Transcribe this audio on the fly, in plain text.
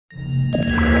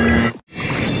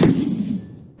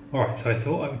Alright, so I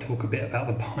thought I would talk a bit about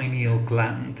the pineal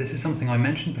gland. This is something I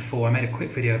mentioned before. I made a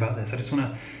quick video about this. I just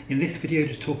want to, in this video,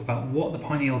 just talk about what the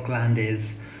pineal gland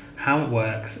is, how it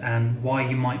works, and why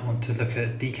you might want to look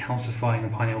at decalcifying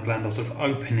the pineal gland or sort of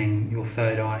opening your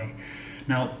third eye.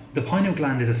 Now, the pineal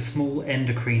gland is a small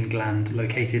endocrine gland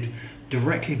located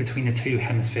directly between the two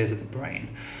hemispheres of the brain.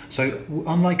 So,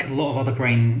 unlike a lot of other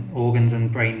brain organs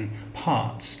and brain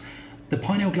parts, the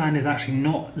pineal gland is actually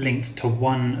not linked to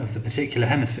one of the particular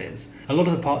hemispheres. A lot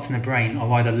of the parts in the brain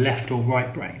are either left or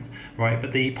right brain, right?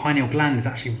 But the pineal gland is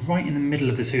actually right in the middle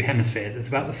of the two hemispheres. It's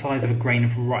about the size of a grain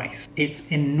of rice. It's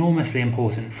enormously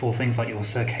important for things like your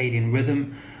circadian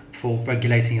rhythm, for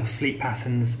regulating your sleep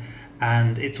patterns,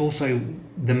 and it's also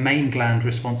the main gland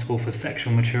responsible for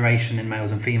sexual maturation in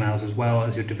males and females as well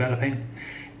as you're developing.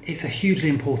 It's a hugely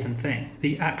important thing.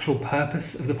 The actual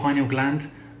purpose of the pineal gland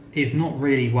is not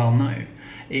really well known.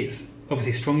 It's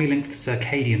obviously strongly linked to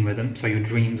circadian rhythm, so your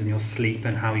dreams and your sleep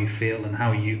and how you feel and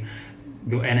how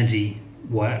your energy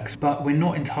works, but we're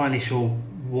not entirely sure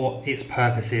what its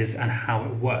purpose is and how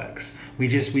it works. We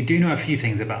do know a few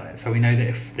things about it. So we know that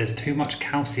if there's too much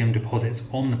calcium deposits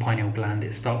on the pineal gland,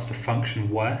 it starts to function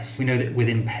worse. We know that with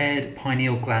impaired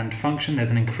pineal gland function,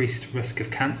 there's an increased risk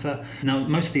of cancer. Now,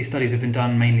 most of these studies have been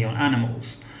done mainly on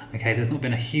animals. Okay, there's not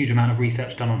been a huge amount of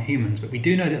research done on humans, but we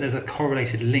do know that there's a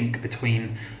correlated link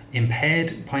between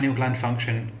impaired pineal gland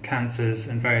function, cancers,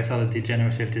 and various other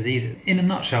degenerative diseases. In a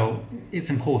nutshell, it's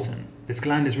important. This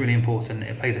gland is really important.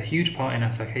 It plays a huge part in our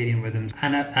circadian rhythms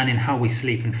and in how we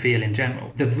sleep and feel in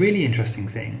general. The really interesting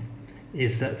thing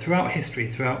is that throughout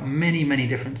history, throughout many, many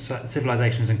different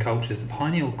civilizations and cultures, the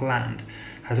pineal gland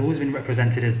has always been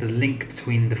represented as the link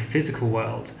between the physical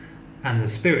world and the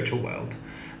spiritual world.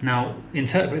 Now,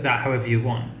 interpret that however you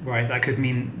want, right? That could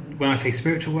mean, when I say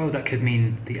spiritual world, that could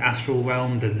mean the astral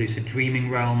realm, the lucid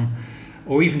dreaming realm,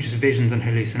 or even just visions and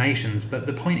hallucinations. But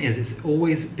the point is, it's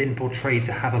always been portrayed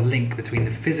to have a link between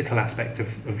the physical aspect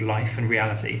of life and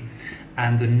reality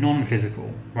and the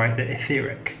non-physical, right? The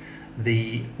etheric,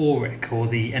 the auric, or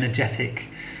the energetic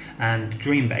and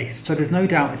dream-based. So there's no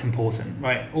doubt it's important,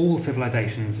 right? All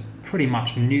civilizations pretty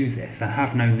much knew this and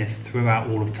have known this throughout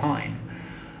all of time.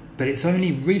 But it's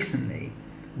only recently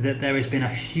that there has been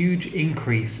a huge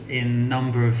increase in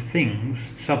number of things,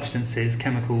 substances,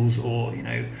 chemicals, or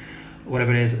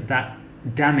whatever it is, that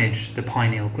damage the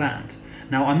pineal gland.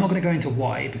 Now, I'm not going to go into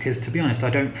why, because to be honest,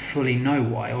 I don't fully know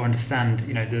why or understand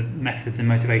the methods and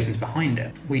motivations behind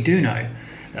it. We do know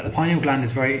that the pineal gland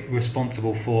is very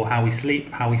responsible for how we sleep,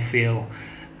 how we feel,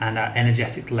 and our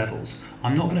energetic levels.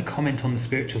 I'm not going to comment on the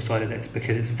spiritual side of this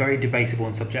because it's very debatable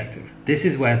and subjective. This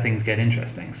is where things get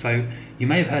interesting. So you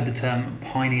may have heard the term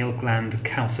pineal gland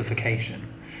calcification.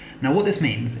 Now, what this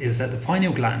means is that the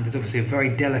pineal gland is obviously a very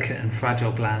delicate and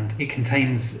fragile gland. It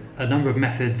contains a number of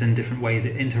methods and different ways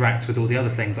it interacts with all the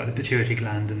other things like the pituitary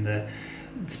gland and the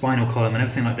spinal column and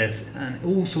everything like this, and it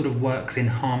all sort of works in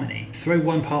harmony. Throw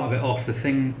one part of it off, the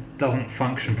thing doesn't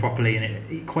function properly and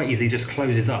it quite easily just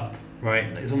closes up. Right?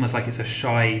 It's almost like it's a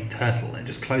shy turtle. It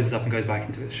just closes up and goes back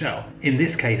into its shell. In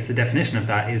this case, the definition of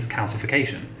that is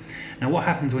calcification. Now, what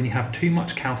happens when you have too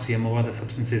much calcium or other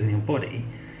substances in your body?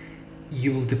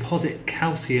 You will deposit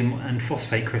calcium and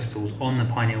phosphate crystals on the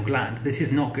pineal gland. This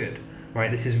is not good,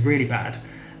 right? This is really bad.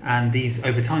 And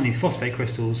over time, these phosphate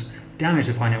crystals damage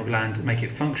the pineal gland, make it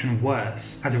function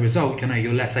worse. As a result,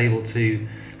 you're less able to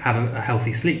have a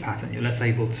healthy sleep pattern. You're less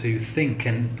able to think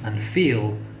and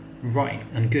feel right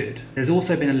and good. There's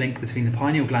also been a link between the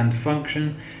pineal gland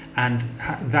function and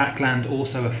that gland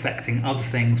also affecting other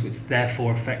things, which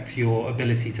therefore affect your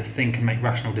ability to think and make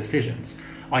rational decisions.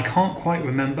 I can't quite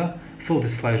remember, full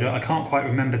disclosure, I can't quite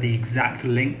remember the exact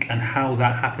link and how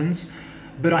that happens,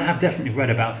 but I have definitely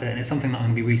read about it, and it's something that I'm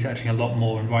going to be researching a lot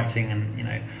more and writing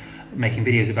and making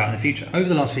videos about in the future. Over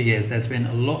the last few years, there's been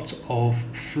a lot of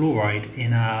fluoride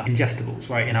in our ingestibles,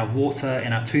 right? In our water,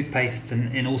 in our toothpastes,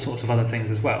 and in all sorts of other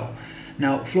things as well.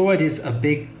 Now, fluoride is a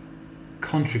big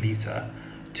contributor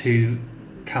to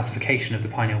calcification of the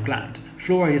pineal gland.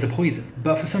 Fluoride is a poison,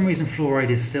 but for some reason fluoride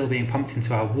is still being pumped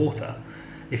into our water.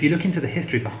 If you look into the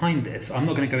history behind this, I'm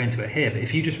not going to go into it here, but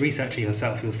if you just research it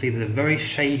yourself, you'll see there's a very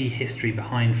shady history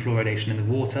behind fluoridation in the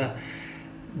water.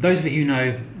 Those of you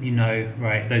who know,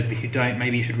 right? Those of you who don't,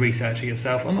 maybe you should research it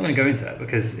yourself. I'm not going to go into it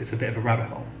because it's a bit of a rabbit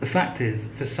hole. The fact is,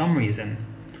 for some reason,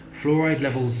 fluoride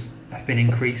levels have been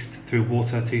increased through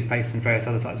water, toothpaste, and various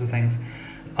other types of things.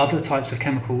 Other types of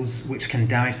chemicals which can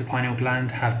damage the pineal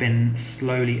gland have been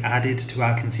slowly added to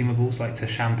our consumables, like to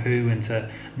shampoo and to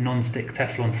non-stick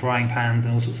Teflon frying pans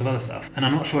and all sorts of other stuff. And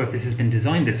I'm not sure if this has been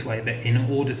designed this way, but in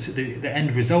order to, the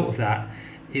end result of that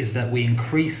is that we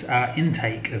increase our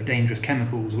intake of dangerous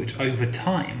chemicals, which over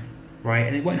time, right,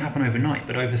 and it won't happen overnight,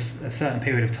 but over a certain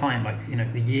period of time, like, you know,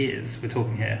 the years we're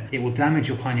talking here, it will damage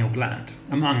your pineal gland,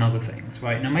 among other things,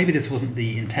 right? Now, maybe this wasn't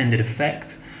the intended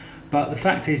effect, but the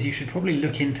fact is you should probably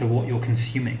look into what you're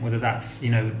consuming, whether that's, you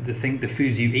know, the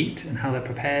foods you eat and how they're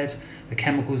prepared, the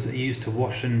chemicals that are used to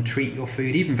wash and treat your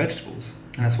food, even vegetables.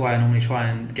 And that's why I normally try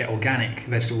and get organic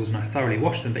vegetables and I thoroughly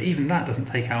wash them, but even that doesn't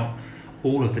take out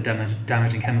all of the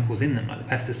damaging chemicals in them, like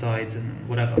the pesticides and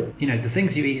whatever. You know, the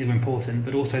things you eat are important,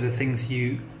 but also the things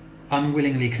you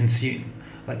unwillingly consume.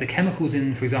 Like the chemicals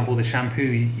in, for example, the shampoo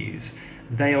you use,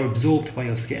 they are absorbed by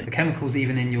your skin. The chemicals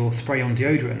even in your spray-on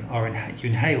deodorant you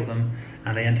inhale them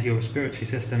and they enter your respiratory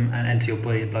system and enter your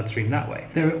body and bloodstream that way.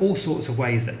 There are all sorts of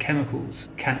ways that chemicals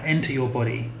can enter your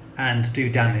body and do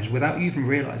damage without you even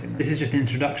realizing them. This is just an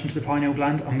introduction to the pineal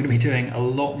gland. I'm going to be doing a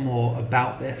lot more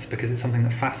about this because it's something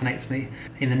that fascinates me.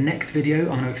 In the next video, I'm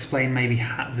going to explain maybe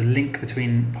the link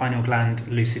between pineal gland,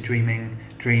 lucid dreaming,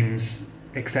 dreams,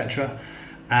 etc.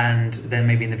 And then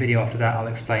maybe in the video after that, I'll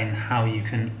explain how you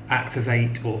can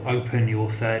activate or open your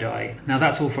third eye. Now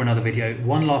that's all for another video.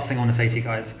 One last thing I want to say to you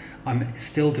guys, I'm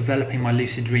still developing my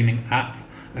Lucid Dreaming app.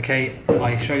 Okay,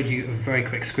 I showed you a very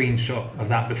quick screenshot of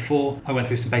that before. I went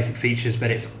through some basic features,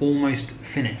 but it's almost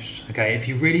finished. Okay, if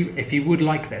you would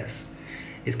like this,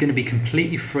 it's going to be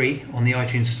completely free on the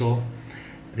iTunes store,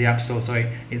 the App Store,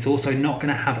 sorry. It's also not going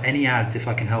to have any ads if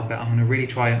I can help it. I'm going to really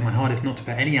try my hardest not to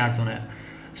put any ads on it.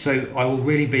 So I will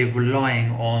really be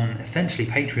relying on essentially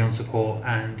Patreon support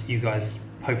and you guys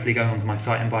hopefully going onto my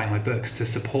site and buying my books to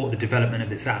support the development of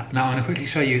this app. Now I'm going to quickly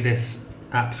show you this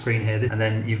app screen here, and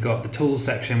then you've got the tools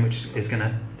section, which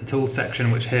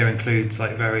here includes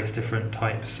like various different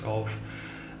types of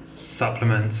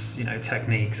supplements, you know,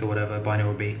 techniques or whatever,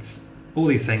 binaural beats, all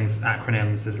these things,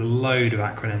 acronyms. There's a load of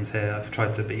acronyms here. I've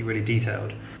tried to be really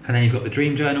detailed. And then you've got the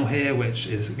dream journal here, which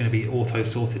is going to be auto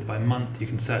sorted by month. You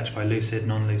can search by lucid,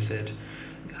 non-lucid,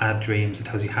 add dreams. It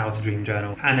tells you how to dream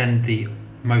journal. And then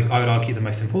I would argue the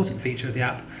most important feature of the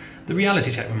app, the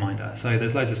reality check reminder. So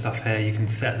there's loads of stuff here. You can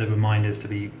set the reminders to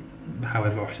be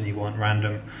however often you want,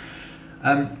 random.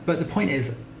 But the point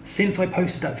is, since I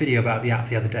posted that video about the app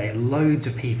the other day, loads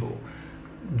of people,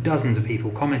 dozens of people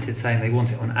commented saying they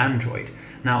want it on Android.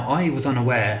 Now, I was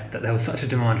unaware that there was such a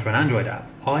demand for an Android app.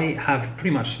 I have pretty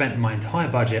much spent my entire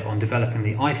budget on developing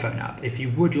the iPhone app. If you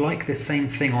would like this same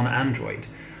thing on Android,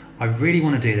 I really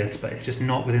want to do this, but it's just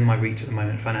not within my reach at the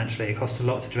moment financially. It costs a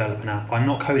lot to develop an app. I'm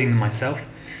not coding them myself.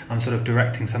 I'm sort of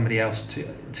directing somebody else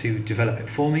to develop it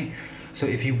for me. So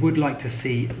if you would like to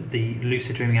see the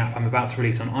Lucid Dreaming app I'm about to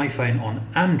release on iPhone on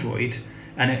Android,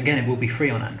 and again, it will be free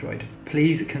on Android,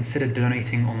 please consider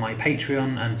donating on my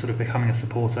Patreon and sort of becoming a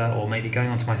supporter, or maybe going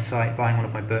onto my site, buying one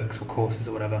of my books or courses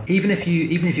or whatever. Even if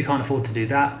you can't afford to do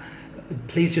that,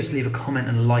 please just leave a comment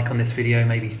and a like on this video,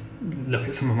 maybe look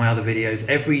at some of my other videos.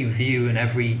 Every view and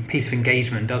every piece of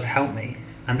engagement does help me,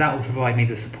 and that will provide me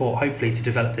the support, hopefully, to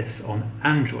develop this on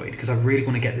Android, because I really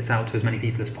want to get this out to as many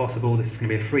people as possible. This is going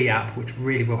to be a free app, which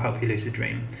really will help you lucid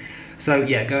dream. So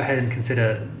yeah, go ahead and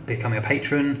consider becoming a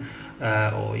patron,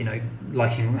 or, you know,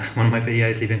 liking one of my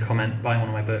videos, leaving a comment, buying one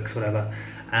of my books, whatever,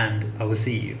 and I will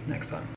see you next time.